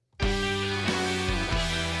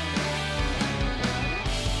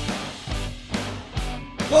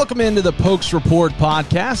Welcome into the Pokes Report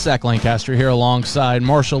podcast. Zach Lancaster here alongside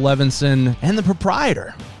Marshall Levenson and the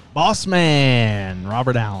proprietor, boss man,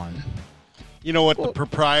 Robert Allen. You know what the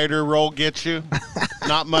proprietor role gets you?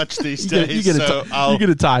 Not much these days. You get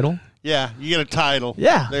a title. Yeah, you get a title.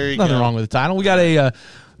 Yeah, there you go. Nothing wrong with the title. We got a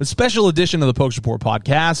special edition of the Pokes Report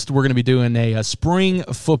podcast. We're going to be doing a spring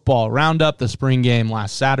football roundup, the spring game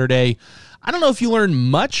last Saturday. I don't know if you learned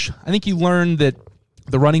much. I think you learned that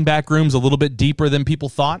the running back room's a little bit deeper than people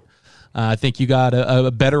thought. I think you got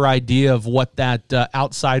a better idea of what that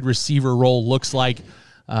outside receiver role looks like.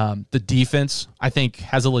 The defense, I think,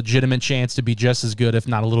 has a legitimate chance to be just as good, if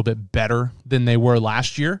not a little bit better, than they were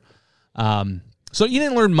last year. So you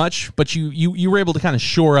didn't learn much, but you were able to kind of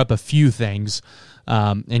shore up a few things.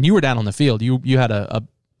 And you were down on the field. You had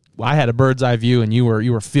I had a bird's eye view, and you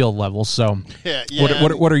were field level. So yeah.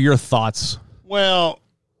 What are your thoughts? Well,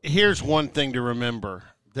 here's one thing to remember.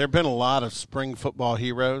 There have been a lot of spring football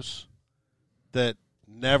heroes that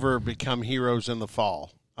never become heroes in the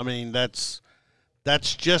fall. I mean, that's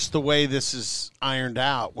just the way this is ironed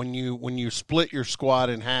out. When you split your squad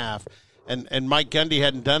in half, and Mike Gundy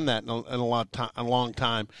hadn't done that in a long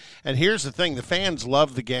time. And here's the thing: the fans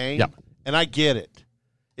love the game, yep. And I get it.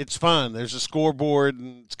 It's fun. There's a scoreboard,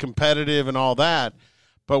 and it's competitive, and all that.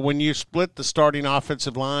 But when you split the starting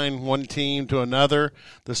offensive line, one team to another,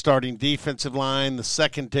 the starting defensive line, the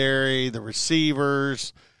secondary, the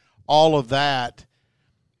receivers, all of that,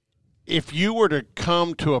 if you were to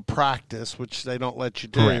come to a practice, which they don't let you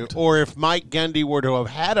do, correct, or if Mike Gundy were to have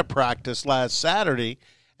had a practice last Saturday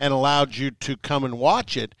and allowed you to come and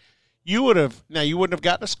watch it, you wouldn't have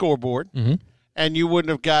gotten a scoreboard, mm-hmm. and you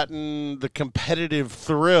wouldn't have gotten the competitive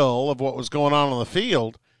thrill of what was going on the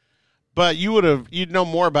field. But you'd know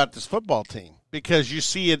more about this football team because you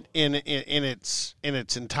see it in its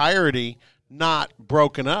entirety, not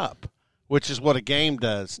broken up, which is what a game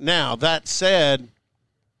does. Now, that said,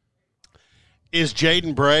 is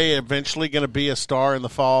Jaden Bray eventually going to be a star in the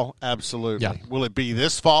fall? Absolutely. Yeah. Will it be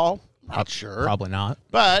this fall? Not sure. Probably not.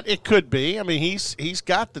 But it could be. I mean, he's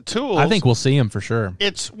got the tools. I think we'll see him for sure.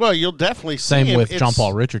 You'll definitely see him. Same with John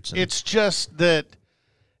Paul Richardson. It's just that,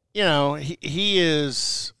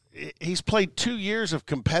 he's played 2 years of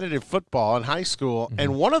competitive football in high school, mm-hmm.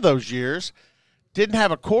 and one of those years didn't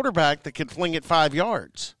have a quarterback that could fling it 5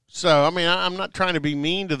 yards. So, I mean, I'm not trying to be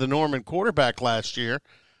mean to the Norman quarterback last year,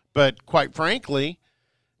 but quite frankly,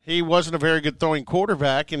 he wasn't a very good throwing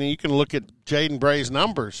quarterback, and you can look at Jaden Bray's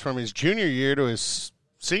numbers from his junior year to his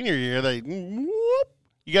senior year.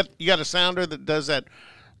 You got a sounder that does that,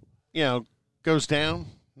 goes down?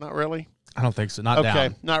 Not really? I don't think so. Not down.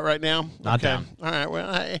 Okay, not right now? Not okay. down. All right,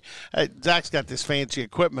 well, hey, Zach's got this fancy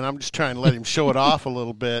equipment. I'm just trying to let him show it off a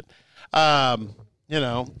little bit.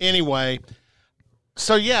 Anyway.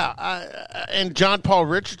 So, and John Paul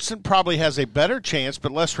Richardson probably has a better chance,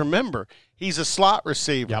 but let's remember, he's a slot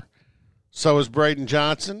receiver. Yep. So is Braden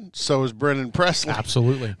Johnson. So is Brennan Presley.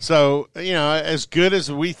 Absolutely. So, as good as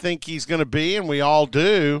we think he's going to be, and we all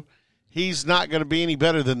do, he's not going to be any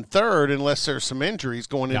better than third unless there's some injuries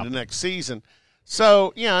going into next season.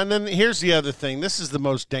 So, and then here's the other thing. This is the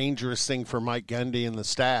most dangerous thing for Mike Gundy and the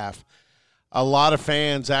staff. A lot of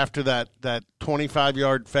fans after that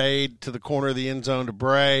 25-yard fade to the corner of the end zone to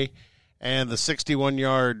Bray and the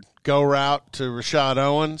 61-yard go route to Rashad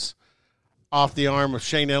Owens off the arm of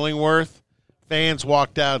Shane Illingworth, fans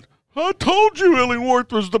walked out, I told you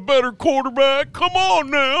Illingworth was the better quarterback. Come on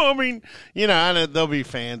now. I mean, I know there'll be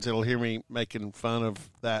fans that'll hear me making fun of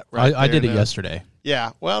that right I did now. it yesterday.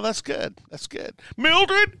 Yeah, well, that's good. That's good.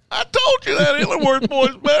 Mildred, I told you that Illingworth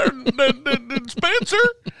boy's better than Spencer.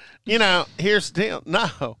 Here's the deal.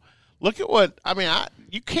 No. Look at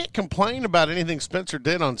you can't complain about anything Spencer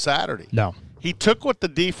did on Saturday. No. He took what the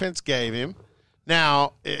defense gave him.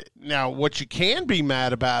 Now what you can be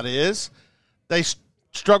mad about is they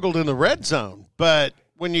struggled in the red zone. But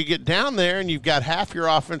when you get down there and you've got half your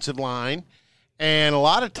offensive line, and a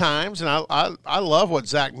lot of times, and I love what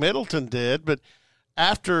Zach Middleton did, but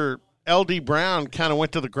after L.D. Brown kind of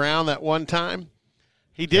went to the ground that one time,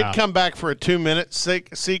 he did come back for a 2-minute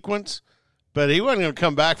sequence, but he wasn't going to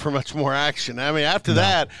come back for much more action. I mean, after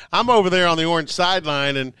that, I'm over there on the orange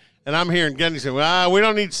sideline, and I'm hearing Gundy say, well, we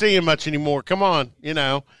don't need to see him much anymore. Come on,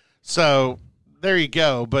 So there you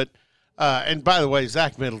go. But and by the way,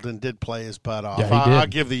 Zach Middleton did play his butt off. Yeah, I'll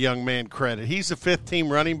give the young man credit. He's a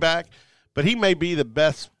fifth-team running back, but he may be the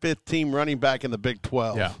best fifth-team running back in the Big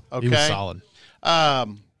 12. Yeah, okay? he was solid.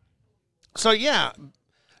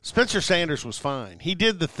 Spencer Sanders was fine. He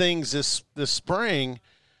did the things this spring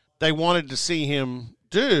they wanted to see him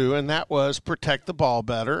do, and that was protect the ball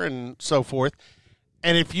better and so forth.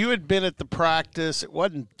 And if you had been at the practice, it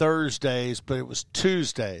wasn't Thursdays, but it was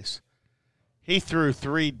Tuesdays. He threw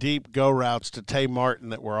 3 deep go routes to Tay Martin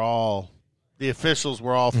that were all – the officials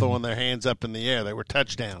were all throwing their hands up in the air. They were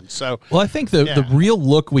touchdowns. So, well, I think the real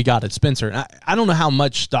look we got at Spencer, I don't know how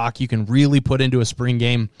much stock you can really put into a spring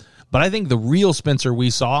game, but I think the real Spencer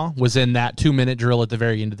we saw was in that 2-minute drill at the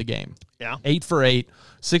very end of the game. Yeah. 8 for 8,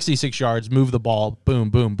 66 yards, moved the ball,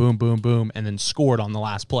 boom, boom, boom, boom, boom, and then scored on the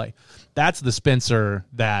last play. That's the Spencer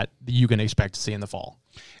that you can expect to see in the fall.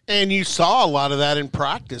 And you saw a lot of that in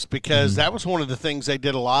practice because that was one of the things they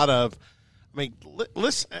did a lot of. I mean,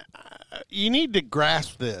 listen, you need to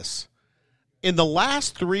grasp this. In the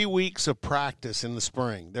last 3 weeks of practice in the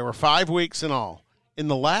spring, there were 5 weeks in all. In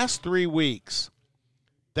the last 3 weeks,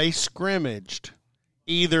 they scrimmaged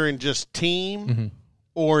either in just team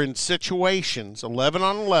or in situations, 11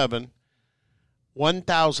 on 11,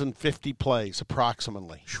 1,050 plays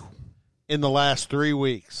approximately in the last 3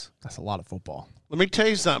 weeks. That's a lot of football. Let me tell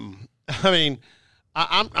you something. I mean,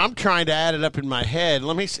 I'm trying to add it up in my head.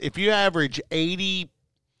 Let me see. If you average 80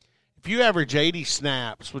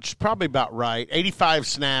 snaps, which is probably about right, 85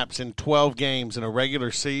 snaps in 12 games in a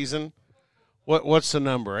regular season, what's the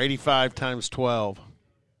number? 85 times 12.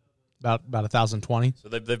 About 1,020. So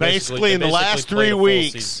they basically in the last 3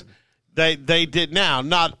 weeks, they did now.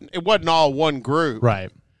 It wasn't all one group.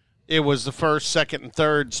 Right. It was the first, second, and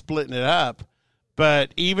third splitting it up.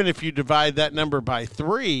 But even if you divide that number by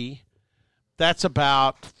 3, that's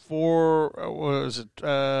about 4. What was it?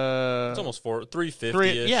 It's almost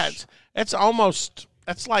 350. Yeah,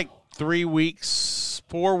 that's like 3 weeks,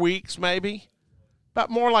 4 weeks maybe. About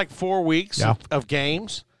more like 4 weeks of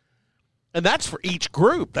games. And that's for each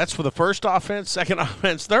group. That's for the first offense, second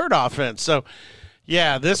offense, third offense. So,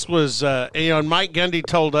 yeah, this was, and Mike Gundy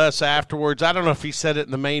told us afterwards, I don't know if he said it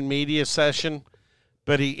in the main media session,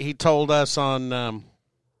 but he told us on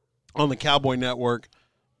the Cowboy Network,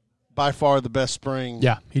 by far the best spring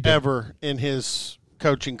ever in his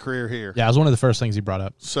coaching career here. Yeah, it was one of the first things he brought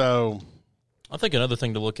up. So, I think another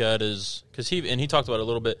thing to look at is, because he talked about it a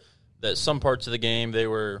little bit, that some parts of the game they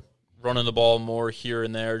were running the ball more here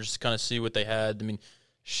and there, just kind of see what they had. I mean,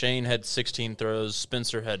 Shane had 16 throws,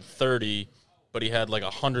 Spencer had 30, but he had like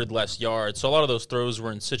 100 less yards. So a lot of those throws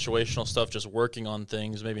were in situational stuff, just working on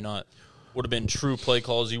things, maybe not would have been true play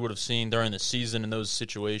calls you would have seen during the season in those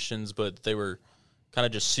situations, but they were kind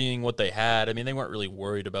of just seeing what they had. I mean, they weren't really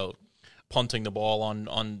worried about punting the ball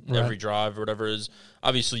on every drive or whatever it is.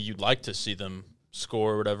 Obviously, you'd like to see them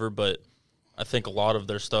score or whatever, but I think a lot of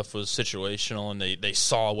their stuff was situational, and they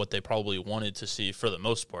saw what they probably wanted to see for the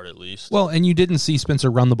most part, at least. Well, and you didn't see Spencer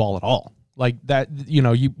run the ball at all. Like that,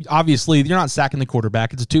 you obviously you're not sacking the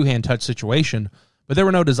quarterback. It's a 2-hand touch situation. But there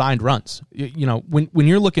were no designed runs. When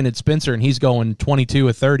you're looking at Spencer and he's going 22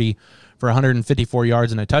 of 30 for 154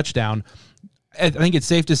 yards and a touchdown, I think it's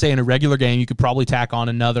safe to say in a regular game you could probably tack on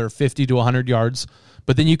another 50 to 100 yards,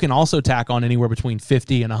 but then you can also tack on anywhere between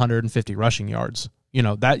 50 and 150 rushing yards.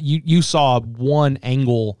 That you saw one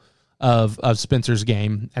angle of Spencer's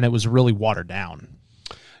game, and it was really watered down.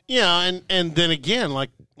 Yeah, and then again,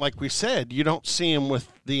 like we said, you don't see him with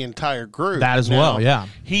the entire group. That as well, yeah.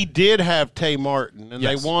 He did have Tay Martin, and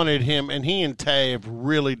they wanted him, and he and Tay have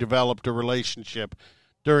really developed a relationship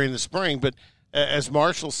during the spring. But as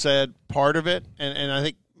Marshall said, part of it, and I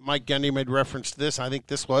think Mike Gundy made reference to this, I think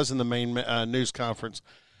this was in the main news conference,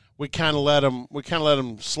 we kind of let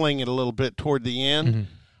him sling it a little bit toward the end. Mm-hmm.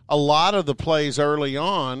 A lot of the plays early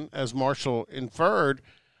on, as Marshall inferred,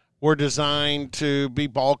 were designed to be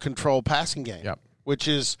ball control passing game. Yep. Which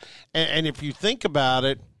is, and if you think about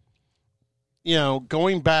it,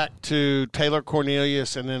 going back to Taylor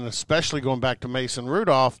Cornelius and then especially going back to Mason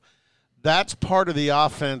Rudolph, that's part of the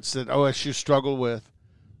offense that OSU struggled with.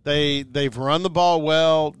 They've run the ball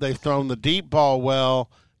well. They've thrown the deep ball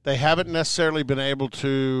well. They haven't necessarily been able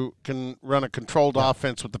to run a controlled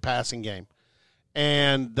offense with the passing game.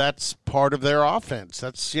 And that's part of their offense.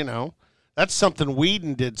 That's something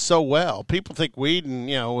Whedon did so well. People think Whedon,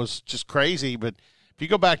 was just crazy, but if you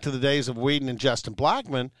go back to the days of Whedon and Justin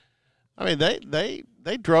Blackman, I mean,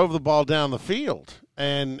 they drove the ball down the field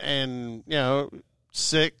and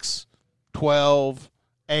 6, 12,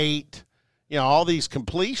 8, all these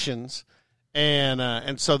completions,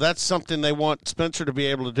 and so that's something they want Spencer to be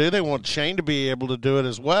able to do. They want Shane to be able to do it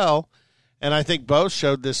as well. And I think both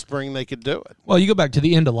showed this spring they could do it. Well, you go back to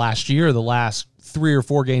the end of last year, the last 3 or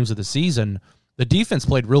 4 games of the season, the defense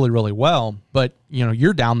played really, really well, but,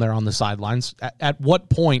 you're down there on the sidelines. At what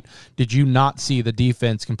point did you not see the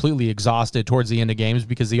defense completely exhausted towards the end of games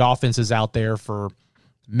because the offense is out there for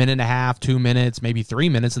minute and a half, 2 minutes, maybe 3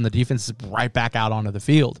 minutes, and the defense is right back out onto the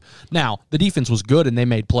field. Now, the defense was good, and they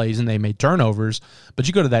made plays, and they made turnovers, but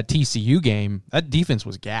you go to that TCU game, that defense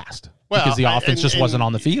was gassed because the offense just wasn't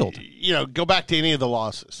on the field. Go back to any of the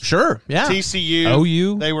losses. Sure, yeah. TCU,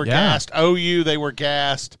 OU, they were gassed. OU, they were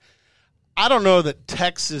gassed. I don't know that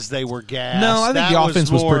Texas, they were gassed. No, I think the offense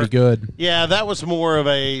was pretty good. Yeah, that was more of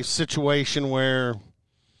a situation where...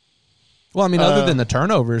 Well, I mean, other than the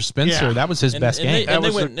turnovers, Spencer, that was his best game.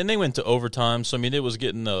 They went to overtime, so, I mean, it was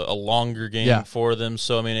getting a longer game for them.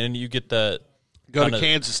 So, I mean, and you get that... Go to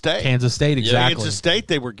Kansas State. Kansas State, exactly. Kansas State,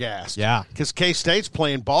 they were gassed. Yeah. Because K-State's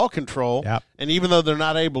playing ball control, and even though they're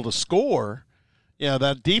not able to score,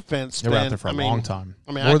 that defense... They were out there for a long time.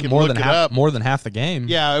 I mean, more than half the game.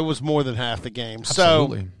 Yeah, it was more than half the game.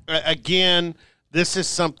 Absolutely. So, again, this is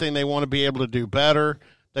something they want to be able to do better.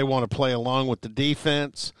 They want to play along with the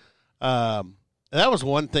defense. And that was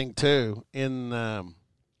one thing too in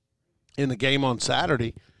the game on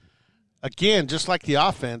Saturday. Again, just like the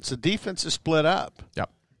offense, the defense is split up. Yep.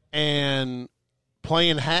 And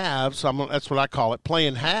playing halves, that's what I call it,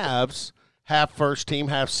 playing halves, half first team,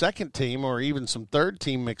 half second team, or even some third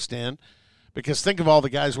team mixed in. Because think of all the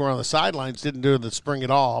guys who were on the sidelines, didn't do the spring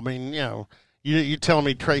at all. I mean, you're telling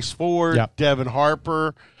me Trace Ford, Devin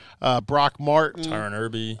Harper, Brock Martin,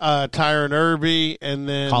 Tyron Irby, and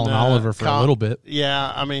then Colin Oliver for a little bit.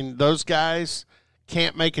 Yeah, I mean, those guys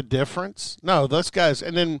can't make a difference. No, those guys.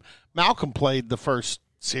 And then Malcolm played the first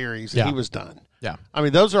series, and he was done. Yeah. I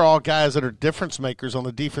mean, those are all guys that are difference makers on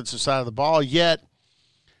the defensive side of the ball, yet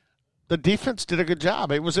the defense did a good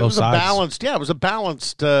job. It was a balanced. Yeah, it was a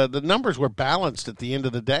balanced. The numbers were balanced at the end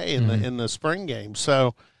of the day in the spring game.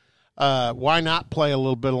 So why not play a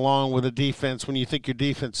little bit along with a defense when you think your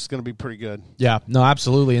defense is going to be pretty good? Yeah, no,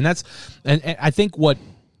 absolutely, and I think what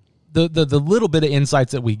the little bit of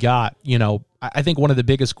insights that we got, I think one of the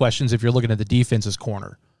biggest questions if you're looking at the defense is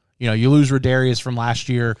corner. You lose Rodarius from last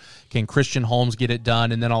year. Can Christian Holmes get it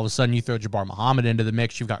done? And then all of a sudden you throw Jabbar Muhammad into the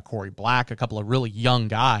mix. You've got Corey Black, a couple of really young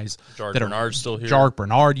guys. Bernard's still here. Jark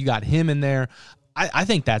Bernard, you got him in there. I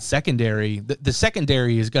think that secondary, the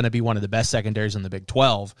secondary is going to be one of the best secondaries in the Big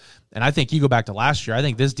 12. And I think you go back to last year, I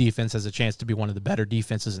think this defense has a chance to be one of the better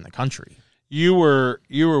defenses in the country. You were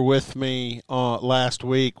with me last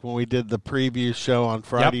week when we did the preview show on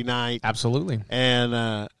Friday night. Absolutely.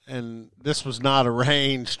 And this was not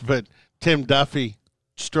arranged, but Tim Duffy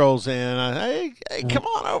strolls in. Hey, come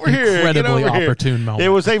on over here. Incredibly opportune moment. It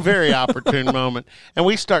was a very opportune moment. And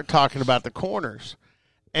we start talking about the corners.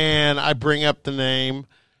 And I bring up the name.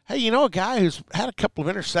 Hey, a guy who's had a couple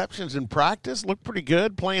of interceptions in practice, looked pretty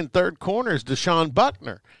good, playing third corner is Deshaun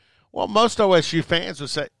Buckner. Well, most OSU fans would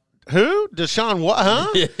say, who? Deshaun what,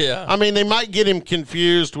 huh? Yeah. I mean, they might get him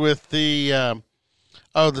confused with the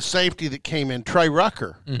safety that came in. Trey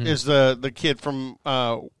Rucker is the kid from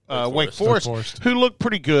Wake Forest, who looked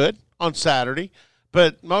pretty good on Saturday.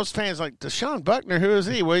 But most fans like, Deshaun Buckner, who is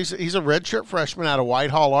he? Well, he's a redshirt freshman out of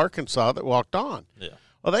Whitehall, Arkansas that walked on. Yeah.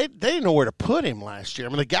 Well, they didn't know where to put him last year.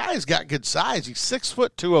 I mean, the guy's got good size. He's 6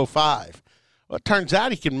 foot 205. Well, it turns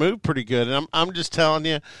out he can move pretty good. And I'm just telling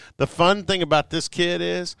you, the fun thing about this kid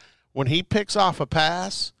is when he picks off a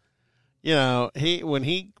pass, when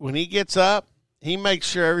he gets up, he makes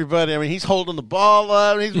sure everybody. I mean, he's holding the ball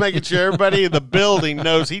up. And he's making sure everybody in the building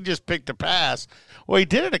knows he just picked a pass. Well, he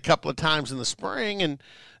did it a couple of times in the spring, and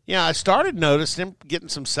I started noticing him getting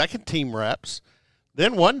some second team reps.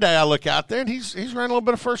 Then one day I look out there and he's running a little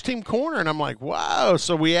bit of first team corner, and I'm like, wow.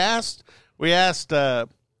 So we asked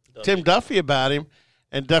Tim Duffy about him,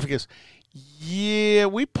 and Duffy goes, yeah,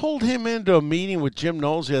 we pulled him into a meeting with Jim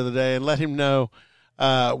Knowles the other day and let him know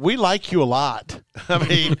we like you a lot. I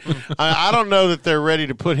mean, I don't know that they're ready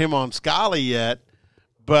to put him on Scully yet,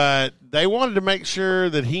 but they wanted to make sure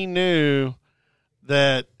that he knew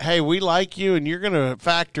that, hey, we like you and you're going to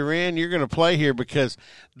factor in, you're going to play here, because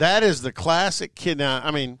that is the classic kid. Now,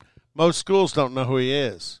 I mean, most schools don't know who he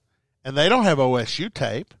is, and they don't have OSU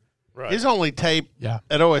tape. Right. His only tape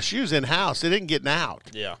at OSU's in-house. It didn't get out.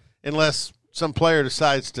 Yeah. Unless some player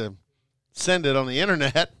decides to send it on the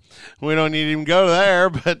internet. We don't need him to go there,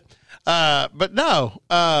 but no.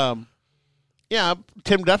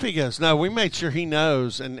 Tim Duffy goes, no, we made sure he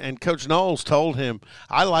knows, and Coach Knowles told him,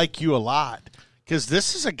 I like you a lot, because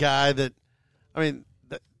this is a guy that, I mean,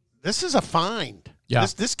 this is a find. Yeah.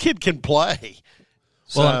 This kid can play.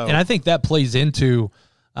 Well, and I think that plays into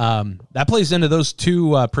those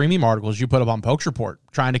two premium articles you put up on Pokes Report,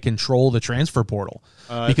 trying to control the transfer portal.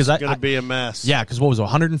 Because it's going to be a mess. Yeah, because what was it,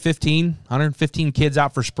 115 kids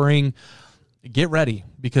out for spring. get ready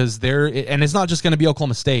because and it's not just going to be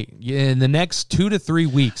Oklahoma State. In the next 2 to 3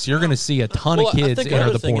 weeks, you're going to see a ton of kids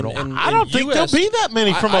enter the portal. I don't think there'll be that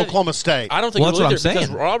many from Oklahoma State. I don't think that's what I'm saying.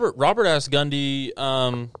 Because Robert asked Gundy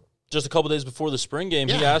just a couple days before the spring game.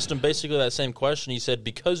 He asked him basically that same question. He said,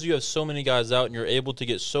 because you have so many guys out and you're able to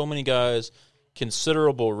get so many guys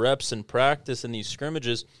considerable reps in practice in these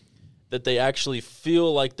scrimmages, that they actually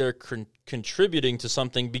feel like they're contributing to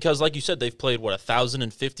something because, like you said, they've played,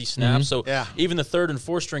 1,050 snaps. So even the third and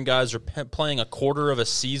fourth string guys are playing a quarter of a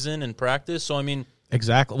season in practice. So, I mean,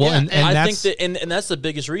 exactly. Well, and I think that, and that's the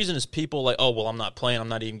biggest reason is people like, oh, well, I'm not playing. I'm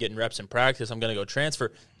not even getting reps in practice. I'm going to go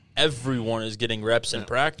transfer. Everyone is getting reps in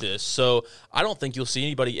practice. So I don't think you'll see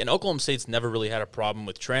anybody. And Oklahoma State's never really had a problem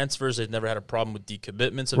with transfers. They've never had a problem with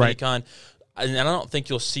decommitments of any kind. And I don't think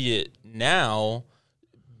you'll see it now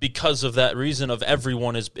because of that reason of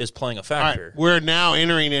everyone is playing a factor. Right. We're now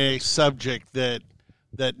entering a subject that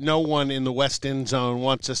no one in the West End Zone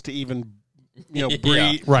wants us to even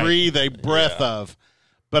breathe a breath of.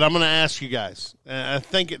 But I'm going to ask you guys.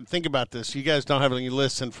 Think about this. You guys don't have any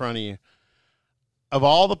lists in front of you. Of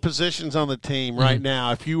all the positions on the team right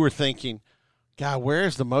now, if you were thinking, God,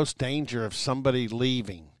 where's the most danger of somebody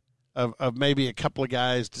leaving? Of maybe a couple of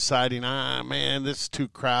guys deciding, man, this is too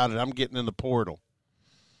crowded. I'm getting in the portal.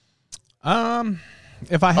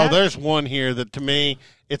 If I had, there's one here that to me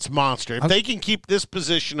it's monster. If they can keep this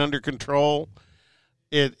position under control,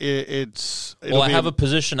 it's. Well, I have a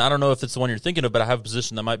position. I don't know if it's the one you're thinking of, but I have a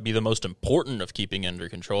position that might be the most important of keeping under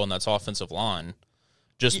control, and that's offensive line.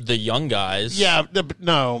 Just the young guys. Yeah,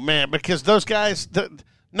 no, man, because those guys,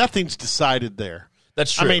 nothing's decided there.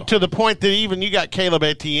 That's true. I mean, to the point that even you got Caleb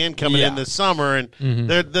Etienne coming in this summer, and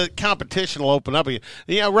the competition will open up again.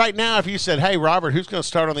 Right now, if you said, hey, Robert, who's going to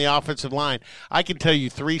start on the offensive line? I can tell you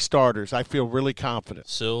 3 starters. I feel really confident.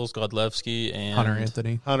 Sills, Godlewski, and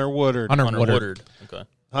Hunter Woodard. Hunter Woodard. Okay.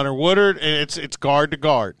 Hunter Woodard, and it's guard to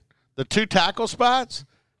guard. The 2 tackle spots,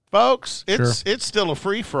 folks, it's still a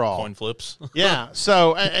free-for-all. Coin flips.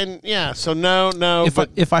 So no.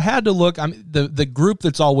 If I had to look, the group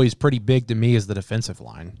that's always pretty big to me is the defensive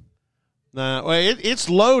line. No, it's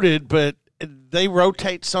loaded, but they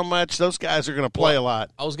rotate so much. Those guys are going to play a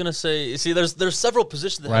lot. I was going to say, see, there's several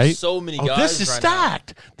positions that have so many guys. This is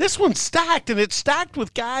stacked. This one's stacked, and it's stacked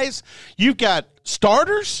with guys. You've got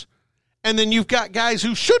starters. And then you've got guys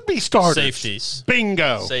who should be starters. Safeties.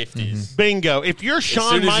 Bingo. Safeties. Bingo. If you're Sean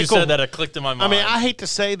Michael. As soon as you said that, it clicked in my mind. I mean, I hate to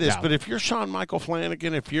say this, but if you're Sean Michael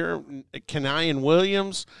Flanagan, if you're Kenyon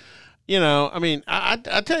Williams,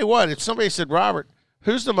 I tell you what, if somebody said, Robert,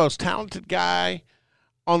 who's the most talented guy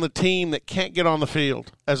on the team that can't get on the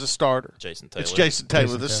field as a starter? Jason Taylor. It's Jason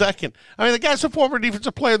Taylor, the second. I mean, the guy's a former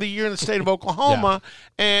defensive player of the year in the state of Oklahoma.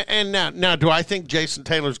 And now, do I think Jason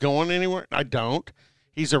Taylor's going anywhere? I don't.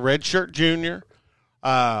 He's a redshirt junior.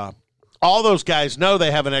 All those guys know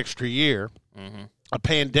they have an extra year, a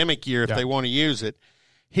pandemic year if they want to use it.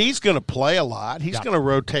 He's going to play a lot. He's going to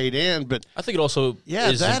rotate in. But I think it also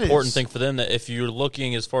is an important thing for them that if you're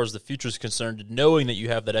looking as far as the future is concerned, knowing that you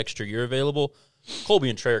have that extra year available, Colby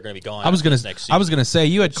and Trey are going to be gone. next season. I was going to say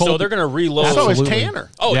you had Colby. So they're going to reload. So is Tanner.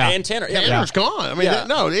 Oh, and Tanner. Tanner's gone. I mean,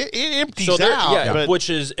 it empties out.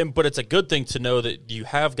 But it's a good thing to know that you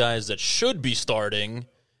have guys that should be starting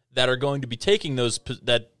that are going to be taking those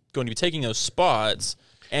spots,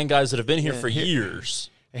 and guys that have been here for years.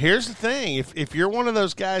 Here's the thing: if you're one of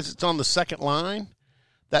those guys that's on the second line,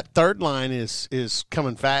 that third line is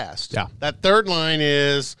coming fast. Yeah, that third line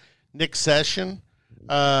is Nick Session,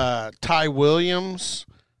 Ty Williams,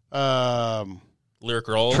 Lyric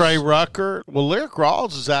Rawls, Trey Rucker. Well, Lyric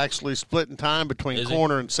Rawls is actually splitting time between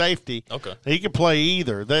corner and safety. Okay, he can play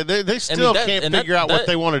either. They still can't figure out what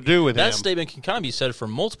they want to do with him. That statement can kind of be said for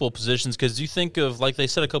multiple positions because you think of, like they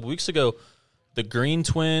said a couple weeks ago, the Green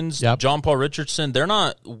Twins, John Paul Richardson. They're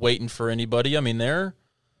not waiting for anybody. I mean, they're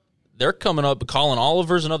coming up. Colin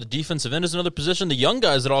Oliver's another defensive end is another position. The young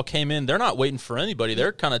guys that all came in, they're not waiting for anybody.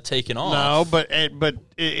 They're kind of taking off. No, but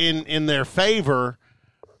in their favor,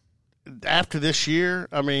 after this year,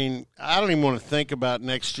 I mean, I don't even want to think about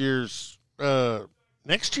next year's draft.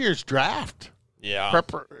 Yeah,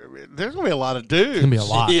 there's going to be a lot of dudes. There's going to be a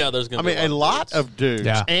lot. Yeah, there's going to be a lot of dudes.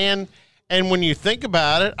 Yeah. And when you think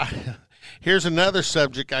about it, here's another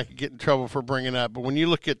subject I could get in trouble for bringing up. But when you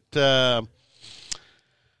look at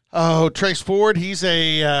Trace Ford, he's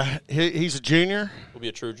a junior. Will be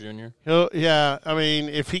a true junior. I mean,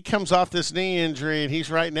 if he comes off this knee injury and he's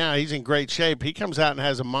in great shape, he comes out and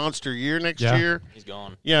has a monster year next year. He's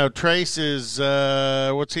gone. Trace is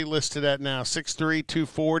what's he listed at now? 6'3",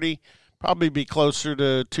 240. Probably be closer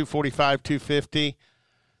to 245, 250.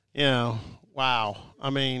 Wow. I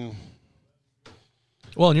mean,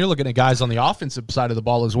 Well, and you're looking at guys on the offensive side of the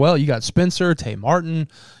ball as well. You got Spencer, Tay Martin,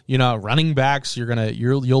 running backs.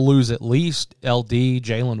 You'll lose at least LD,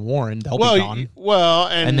 Jalen Warren. They'll be gone.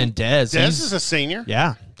 And then Dez. Dez is a senior.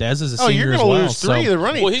 Yeah, Dez is a senior. You're as going to well. lose three of the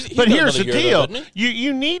running. Well, he's but got here's the another year, deal: though, doesn't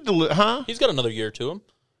you need to, huh? He's got another year to him.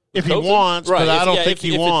 If he Coaching? wants, Right, but I don't if think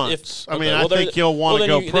he wants. I think he'll want to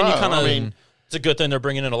go pro. I mean, it's a good thing they're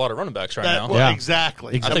bringing in a lot of running backs right now. Well,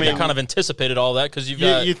 exactly. I think they kind of anticipated all that because you've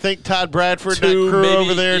got. You think Todd Bradford, that crew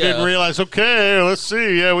over there, didn't realize? Okay, let's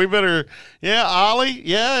see. Yeah, we better. Yeah, Ollie.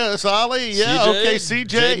 Yeah, it's Ollie. Yeah, CJ, okay, CJ.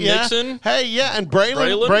 Jaden Yeah. Nixon. Hey, yeah, and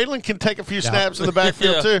Braylon can take a few snaps in the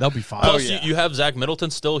backfield too. They'll be fine. Plus, you have Zach Middleton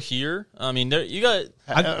still here. I mean, you got.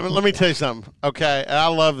 Let me tell you something. Okay, I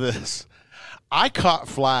love this. I caught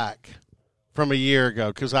flack from a year ago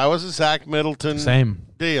because I was a Zach Middleton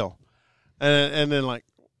deal, and then like.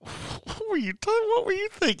 What were you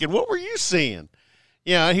thinking? What were you seeing?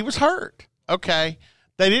 Yeah, he was hurt. Okay.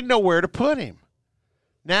 They didn't know where to put him.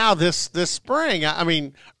 Now this spring, I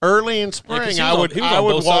mean, early in spring, I would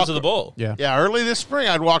both sides of the ball. Yeah, early this spring,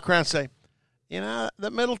 I'd walk around and say,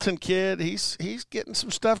 that Middleton kid, he's getting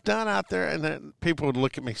some stuff done out there, and then people would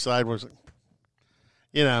look at me sideways,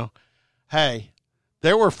 hey.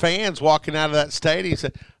 There were fans walking out of that stadium and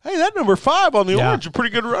said, "Hey, that number 5 on the orange is a pretty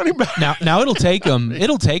good running back." Now it'll take him.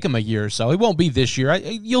 It'll take him a year or so. It won't be this year.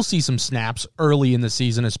 You'll see some snaps early in the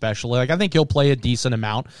season, especially. Like I think he'll play a decent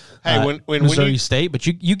amount. Hey, when Missouri State, but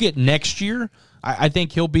you get next year. I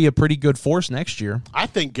think he'll be a pretty good force next year. I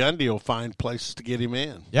think Gundy will find places to get him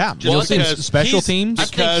in. Yeah, you'll see special teams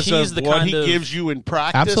because of what he gives you in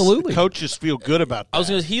practice. Absolutely, coaches feel good about that. I was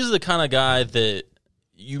going to. He's the kind of guy that.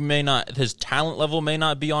 You may not, his talent level may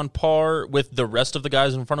not be on par with the rest of the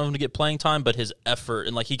guys in front of him to get playing time, but his effort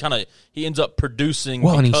and he ends up producing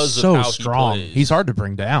and because he's so of how strong. he plays. He's hard to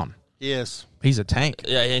bring down. Yes, he's a tank.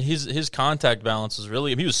 Yeah, and his contact balance is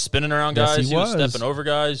really. He was spinning around guys. Yes, he was stepping over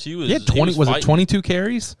guys. He was. He had 20. Was it 22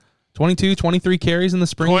 carries? 22, 23 carries in the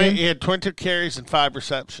spring game? He had 22 carries and 5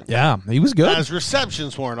 receptions. Yeah, he was good. Now, his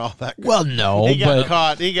receptions weren't all that good. Well, no, he got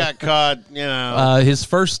caught. His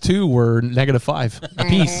first 2 were -5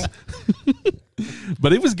 apiece.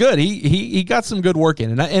 But it was good. He got some good work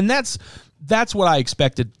in, and that's what I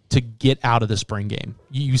expected to get out of the spring game.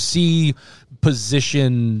 You see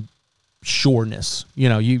position sureness.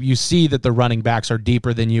 You see that the running backs are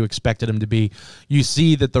deeper than you expected them to be. You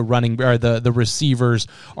see that the the receivers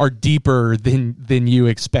are deeper than you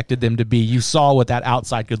expected them to be. You saw what that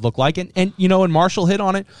outside could look like, and Marshall hit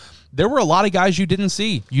on it. There were a lot of guys you didn't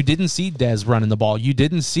see. You didn't see Dez running the ball. You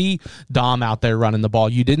didn't see Dom out there running the ball.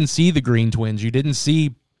 You didn't see the Green Twins. You didn't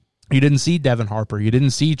see Devin Harper. You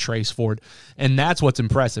didn't see Trace Ford. And that's what's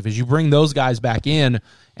impressive is you bring those guys back in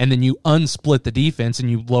and then you unsplit the defense and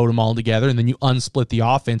you load them all together, and then you unsplit the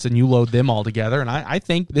offense and you load them all together. And I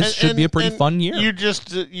think this should be a pretty fun year. You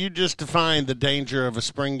just defined the danger of a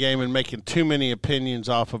spring game and making too many opinions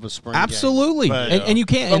off of a spring game. Absolutely. And you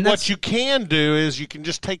can't. But what you can do is you can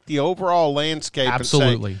just take the overall landscape and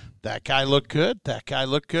say, that guy looked good, that guy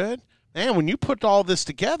looked good. Man, when you put all this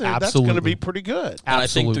together, that's going to be pretty good. And I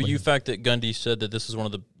think the fact that Gundy said that this is one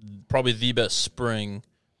of probably the best spring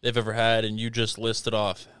they've ever had, and you just listed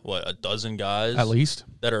off, a dozen guys at least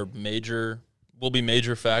that are will be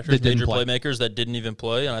major factors, major playmakers that didn't even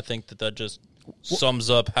play, and I think that just sums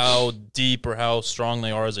up how deep or how strong they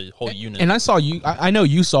are as a whole unit. And I saw you. I know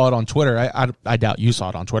you saw it on Twitter. I doubt you saw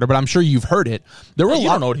it on Twitter, but I'm sure you've heard it. You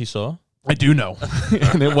don't know what he saw. I do know,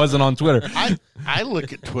 and it wasn't on Twitter. I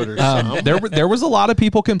look at Twitter. There was a lot of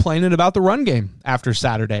people complaining about the run game after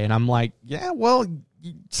Saturday, and I'm like, yeah, well,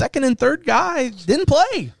 second and third guy didn't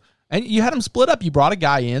play, and you had them split up. You brought a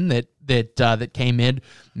guy in that came in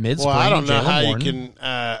mid-spring. Well, I don't know how Warren. you can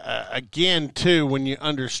again too when you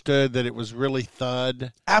understood that it was really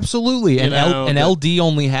thud. Absolutely, and LD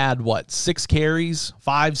only had 6 carries,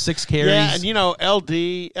 6 carries. Yeah, and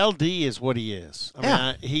LD is what he is. I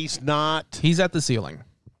mean, he's at the ceiling.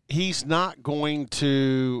 He's not going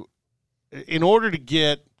to, in order to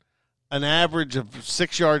get an average of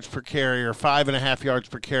 6 yards per carry or 5.5 yards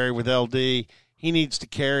per carry with LD, he needs to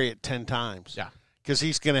carry it 10 times. Yeah. Because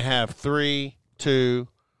he's going to have 3, 2,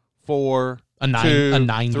 4, a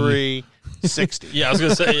 90. 3, 60. Yeah, I was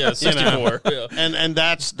going to say 64. Yeah. And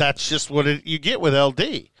that's just what you get with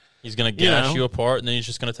LD. He's going to gash you apart, and then he's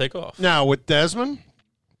just going to take off. Now with Desmond,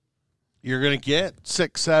 you're going to get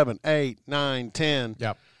 6, 7, 8, 9, 10.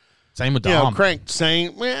 Yep. Same with Dom.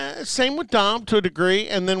 Same with Dom to a degree,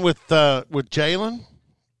 and then with Jalen.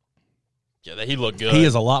 Yeah, he looked good. He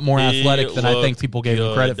is a lot more athletic than I think people gave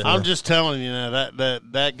him credit for. I'm just telling you,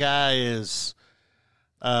 that guy is.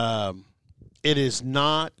 it is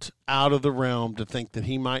not out of the realm to think that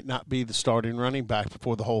he might not be the starting running back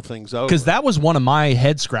before the whole thing's over. Because that was one of my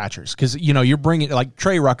head scratchers. Because, you're bringing, like,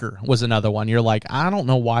 Trey Rucker was another one. You're like, I don't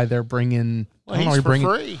know why they're bringing. Well, he's for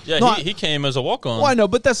free. Yeah, No, he came as a walk-on. Well, I know,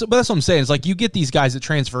 but that's what I'm saying. It's like you get these guys that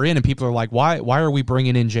transfer in, and people are like, why are we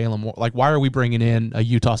bringing in Jalen Moore? Like, why are we bringing in a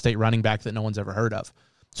Utah State running back that no one's ever heard of?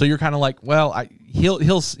 So you're kind of like, well,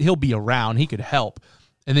 he'll be around. He could help.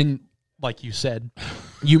 And then, like you said,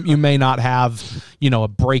 you may not have, a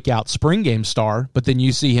breakout spring game star, but then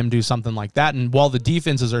you see him do something like that. And while the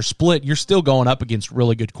defenses are split, you're still going up against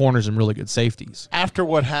really good corners and really good safeties. After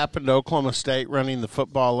what happened to Oklahoma State running the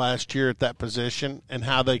football last year at that position and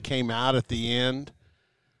how they came out at the end,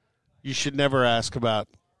 you should never ask about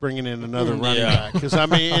bringing in another running back. Because,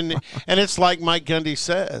 and it's like Mike Gundy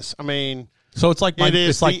says. So it's like it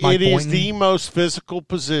is the most physical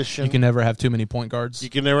position. You can never have too many point guards. You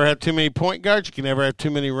can never have too many point guards. You can never have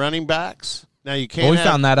too many running backs. Now you can't. Well, we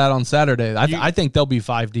found that out on Saturday. I think they'll be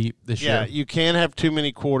 5 deep this year. Yeah, you can't have too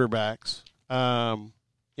many quarterbacks.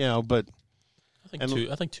 But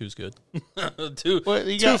I think two's good. two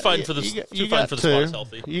fighting for the spot is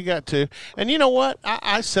healthy. You got two. And you know what?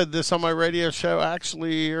 I said this on my radio show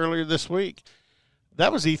actually earlier this week.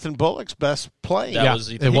 That was Ethan Bullock's best play.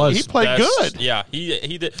 It was. He played good. Yeah,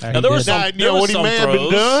 he did. Now, there was some. You know what he may have been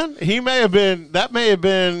doing? He may have been. That may have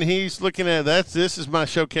been. He's looking at that. This is my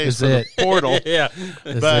showcase for the portal. Yeah,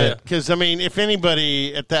 but because if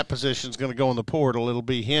anybody at that position is going to go in the portal, it'll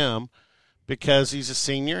be him because he's a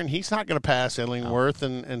senior and he's not going to pass Illingworth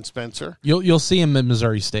and Spencer. You'll see him at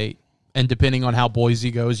Missouri State, and depending on how Boise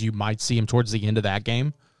goes, you might see him towards the end of that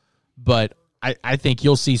game. But I think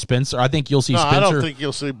you'll see Spencer. I think you'll see Spencer. I don't think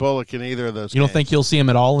you'll see Bullock in either of those. You don't think you'll see him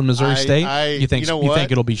at all in Missouri State? You think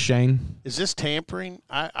it'll be Shane? Is this tampering?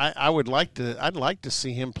 I would like to. I'd like to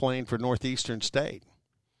see him playing for Northeastern State.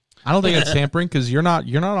 I don't think it's tampering because you're not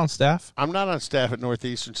on staff. I'm not on staff at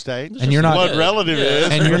Northeastern State, and you're not. Blood relative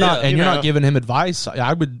is, and you're not. And you're not giving him advice.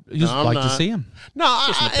 I would just like to see him. No,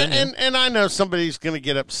 and I know somebody's going to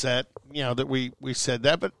get upset. That we said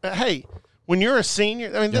that, but hey. When you're a senior,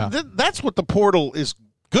 that's what the portal is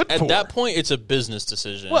good for. At that point, it's a business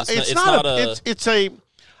decision. Well, it's not a.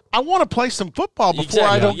 I want to play some football before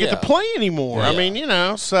I don't get to play anymore.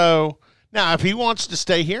 Yeah. So now if he wants to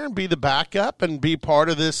stay here and be the backup and be part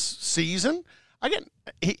of this season,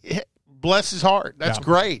 bless his heart. That's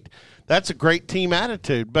great. That's a great team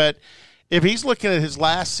attitude. But if he's looking at his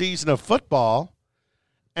last season of football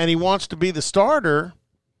and he wants to be the starter,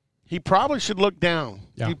 he probably should look down.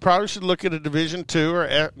 Yeah. He probably should look at a Division II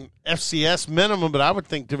or FCS minimum, but I would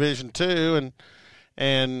think Division II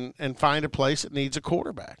and find a place that needs a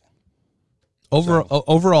quarterback.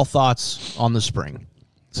 Overall thoughts on the spring,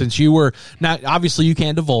 since you were now obviously you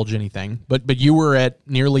can't divulge anything, but you were at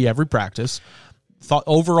nearly every practice.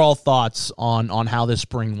 Overall thoughts on how this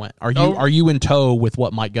spring went. Are you in tow with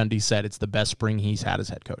what Mike Gundy said? It's the best spring he's had as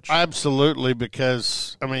head coach. Absolutely,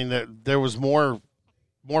 because there was more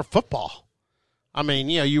football.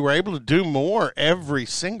 You were able to do more every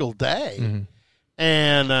single day. Mm-hmm.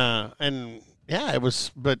 And it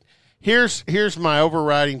was, but here's my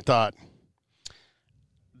overriding thought.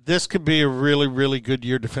 This could be a really, really good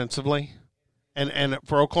year defensively. And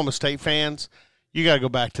for Oklahoma State fans, you got to go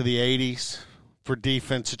back to the 80s for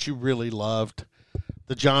defense that you really loved.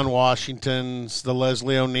 The John Washingtons, the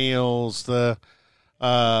Leslie O'Neills, the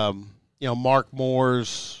Mark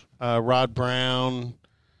Moores, Rod Brown,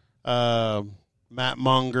 Matt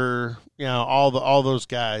Munger, all those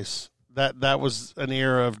guys. That was an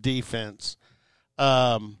era of defense,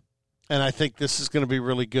 and I think this is going to be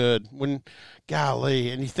really good. And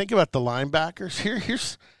you think about the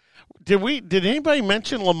linebackers. Did anybody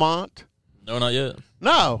mention Lamont? No, not yet.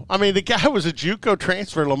 No, the guy was a JUCO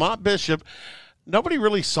transfer, Lamont Bishop. Nobody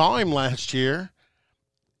really saw him last year,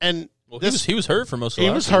 and he was hurt for most of it.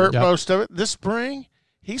 He was hurt most of it. This spring,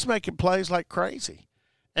 he's making plays like crazy.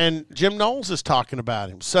 And Jim Knowles is talking about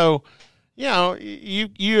him. So,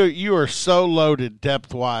 you are so loaded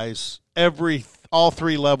depth wise. All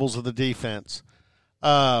three levels of the defense.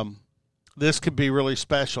 This could be really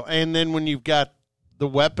special. And then when you've got the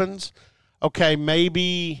weapons, okay,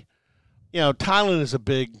 maybe Tylen is a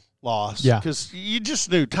big loss. Yeah, because you just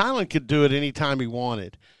knew Tylen could do it anytime he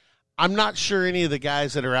wanted. I'm not sure any of the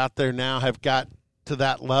guys that are out there now have got to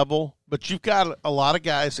that level, but you've got a lot of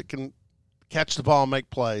guys that can catch the ball and make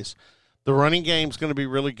plays. The running game's going to be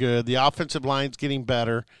really good. The offensive line's getting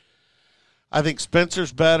better. I think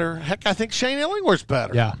Spencer's better. Heck, I think Shane Illingworth's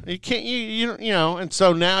better. Yeah. You can't and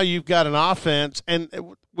so now you've got an offense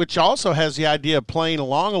which also has the idea of playing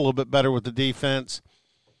along a little bit better with the defense.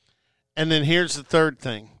 And then here's the third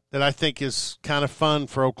thing. that I think is kind of fun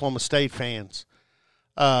for Oklahoma State fans.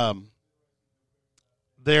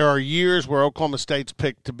 There are years where Oklahoma State's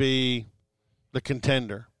picked to be the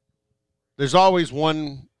contender. There's always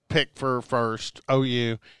one pick for first,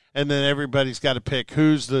 OU, and then everybody's got to pick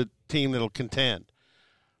who's the team that'll contend.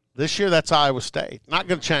 This year, that's Iowa State. Not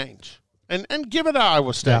going to change. And give it to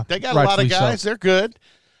Iowa State. Yeah, they got a lot of guys. so. They're good.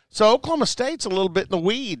 So Oklahoma State's a little bit in the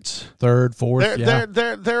weeds. Third, fourth,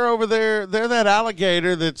 They're over there. They're that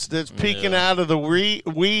alligator that's peeking out of the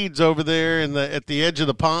weeds over there at the edge of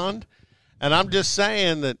the pond. And I'm just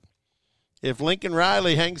saying that if Lincoln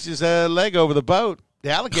Riley hangs his leg over the boat, the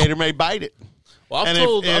alligator may bite it. Well,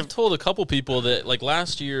 I've told a couple people that, like,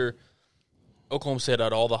 last year, Oklahoma State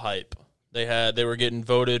had all the hype. They were getting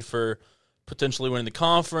voted for potentially winning the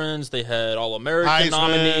conference. They had All-American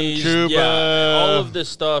nominees. Juba. Yeah, all of this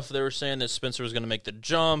stuff. They were saying that Spencer was going to make the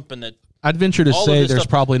jump, and that I'd venture to say there's stuff,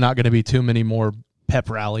 probably not going to be too many more pep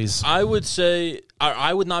rallies. I would say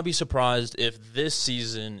I would not be surprised if this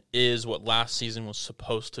season is what last season was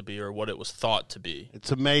supposed to be or what it was thought to be.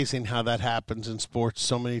 It's amazing how that happens in sports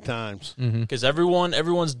so many times. Because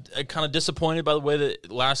everyone's kind of disappointed by the way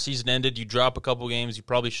that last season ended. You drop a couple games you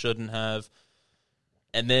probably shouldn't have,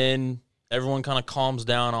 and then everyone kind of calms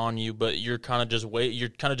down on you. But you're kind of just You're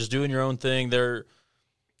kind of just doing your own thing. They're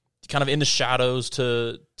kind of in the shadows,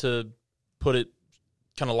 to put it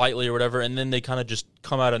kind of lightly or whatever, and then they kind of just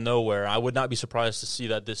come out of nowhere. I would not be surprised to see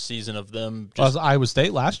that this season of them just, Well, it was Iowa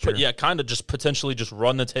State last year. but yeah, kind of just potentially just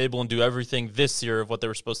run the table and do everything this year of what they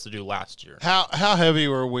were supposed to do last year. How heavy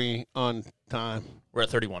were we on time? We're at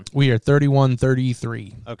 31. We are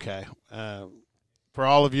 31-33. Okay. For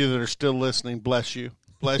all of you that are still listening, bless you.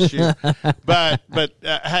 Bless you. but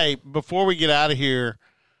hey, before we get out of here,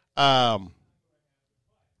 top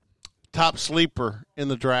sleeper in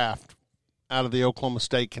the draft out of the Oklahoma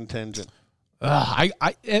State contingent.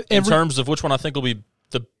 In terms of which one I think will be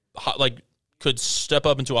could step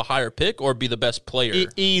up into a higher pick or be the best player.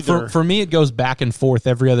 Either. For me, it goes back and forth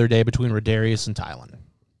every other day between Rodarius and Tylen.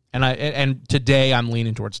 And today I'm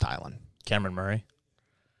leaning towards Tylen. Cameron Murray.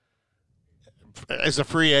 As a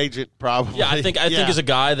free agent, probably. Yeah, I think as a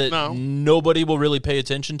guy that nobody will really pay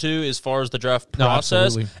attention to as far as the draft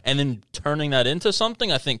process, and then turning that into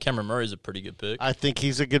something, I think Cameron Murray is a pretty good pick. I think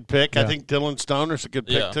he's a good pick. Yeah. I think Dylan Stoner's a good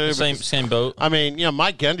pick, too. Same boat. I mean,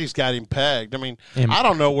 Mike Gundy's got him pegged. I mean, I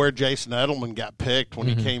don't know where Jason Edelman got picked when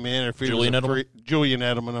he came in. If he Julian was Edelman? Julian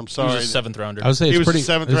Edelman, I'm sorry. He was a seventh rounder. I would say he it's was pretty, a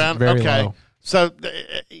seventh it's round? very Okay. low. So,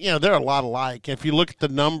 they're a lot alike. If you look at the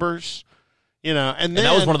numbers, and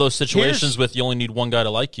that was one of those situations with you only need one guy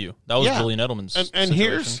to like you. That was Julian Edelman's and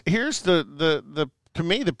situation. here's the to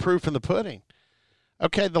me the proof in the pudding.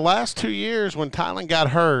 Okay, the last 2 years when Tylen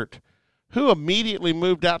got hurt, who immediately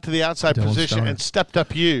moved out to the outside Dylan position Stoner. and stepped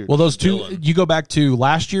up huge? Well, those two, Dylan. you go back to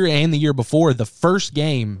last year and the year before, the first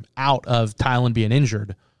game out of Tylen being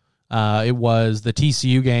injured, it was the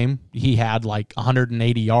TCU game. He had like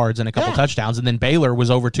 180 yards and a couple touchdowns, and then Baylor was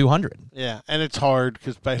over 200. Yeah, and it's hard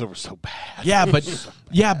because Baylor was so bad. Yeah, but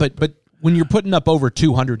when you're putting up over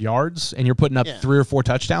 200 yards and you're putting up 3 or 4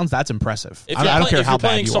 touchdowns, that's impressive. I don't care how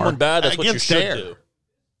bad you are. Bad, that's what you Against should Air. do.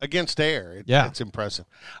 Against Air, Yeah. it's impressive.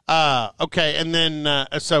 Okay, and then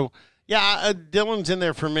Dylan's in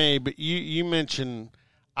there for me, but you mentioned,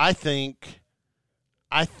 I think,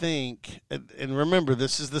 and remember,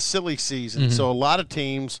 this is the silly season, so a lot of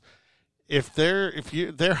teams, if they're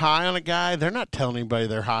high on a guy, they're not telling anybody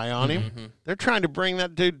they're high on him. They're trying to bring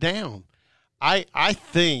that dude down. I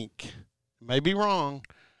think, may be wrong,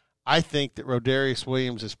 I think that Rodarius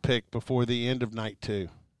Williams is picked before the end of night 2.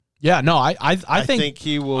 Yeah, no, I think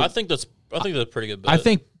he will. I think that's a pretty good bet. I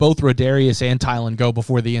think both Rodarius and Tylen go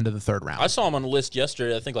before the end of the third round. I saw him on the list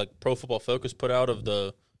yesterday. I think like Pro Football Focus put out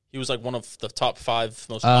he was like one of the top 5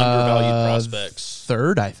 most undervalued prospects.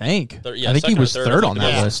 Third, I think. Yeah, I think he was second or third I on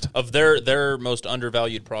think that list. of their most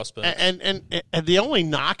undervalued prospects. And the only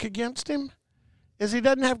knock against him is he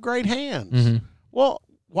doesn't have great hands. Well,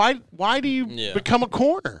 why do you become a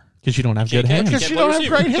corner? Because you don't have good hands. Because you don't have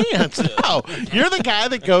great hands. No, you're the guy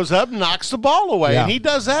that goes up and knocks the ball away, and he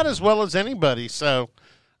does that as well as anybody. So,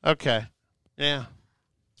 okay, yeah.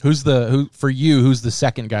 Who's the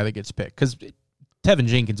second guy that gets picked? Because Tevin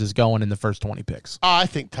Jenkins is going in the first 20 picks. Oh, I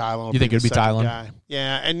think Tylen. You think it would be Tylen? Guy.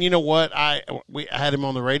 Yeah, and you know what? I had him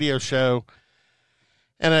on the radio show,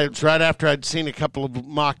 and it was right after I'd seen a couple of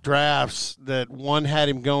mock drafts that one had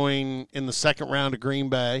him going in the second round to Green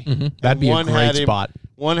Bay. That'd be a great spot.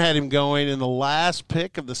 One had him going in the last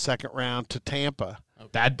pick of the second round to Tampa.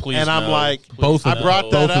 Please, and I'm like, both. I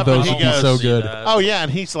brought that both up, of those and would he be goes, so good. "Oh yeah,"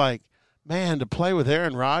 and he's like, man, to play with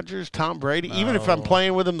Aaron Rodgers, Tom Brady, even if I'm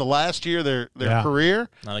playing with them the last year of their career.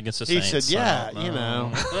 Not against the He Saints. said,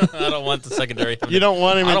 I don't want the secondary. You don't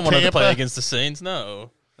want him I don't in want him to Tampa? play against the Saints,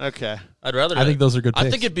 no. Okay. I'd rather. I think those are good I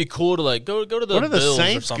picks. think it'd be cool to go to the What are the Bills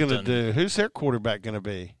Saints or going something. to do? Who's their quarterback going to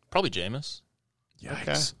be? Probably Jameis. Yikes.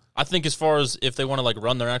 Okay. I think as far as if they want to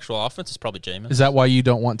run their actual offense, it's probably Jameis. Is that why you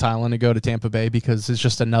don't want Tylen to go to Tampa Bay? Because it's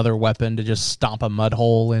just another weapon to just stomp a mud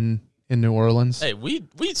hole in New Orleans? Hey, we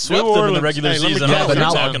swept them in the Orleans. regular Hey, let me season. tell I you don't know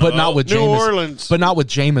what something. you're talking but about. not with New Jameis. Orleans. But not with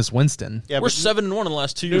Jameis Winston. Yeah, We're but 7-1 in the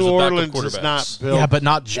last 2 years New with Orleans backup is quarterbacks. not built. Yeah, but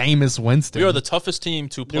not Jameis Winston. We are the toughest team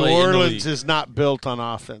to play New in the Orleans league. is not built on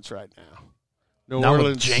offense right now. New not with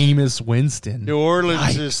Orleans. Jameis Winston. New Orleans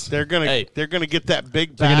Yikes. is they're gonna get that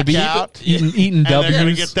big They're going to back be out. eating And they're going to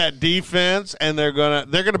W's. get that defense, and they're gonna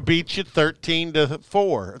beat you 13-4,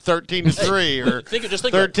 13-3, or Just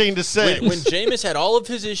think 13-6. when Jameis had all of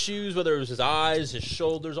his issues, whether it was his eyes, his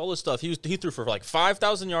shoulders, all this stuff, he threw for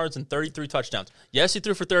 5,000 yards and 33 touchdowns. Yes, he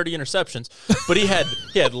threw for 30 interceptions, but he had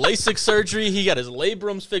LASIK surgery. He got his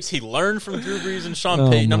labrums fixed. He learned from Drew Brees and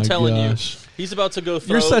Sean Payton. I'm telling you, he's about to go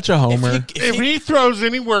throw. You're such a homer. If he throws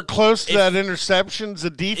anywhere close to that interceptions, the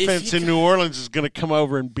defense in New Orleans is going to come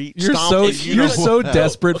over and beat. You're stomp so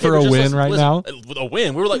desperate for a win right now. A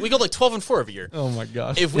win. We go 12-4 every year. Oh my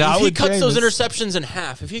gosh! If he cuts those interceptions in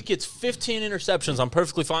half, if he gets 15 interceptions, I'm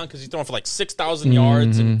perfectly fine because he's throwing for 6,000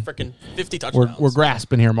 yards and freaking 50 touchdowns. We're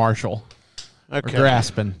grasping here, Marshall. Okay. We're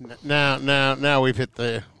grasping. Now we've hit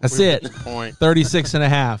the. That's we've it. hit the point.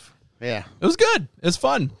 36.5. Yeah. It was good. It's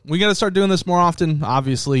fun. We got to start doing this more often,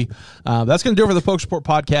 obviously. That's going to do it for the Pokes Report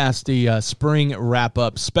podcast, the spring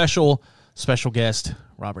wrap-up. Special guest,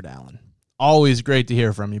 Robert Allen. Always great to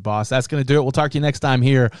hear from you, boss. That's going to do it. We'll talk to you next time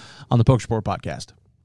here on the Pokes Report podcast.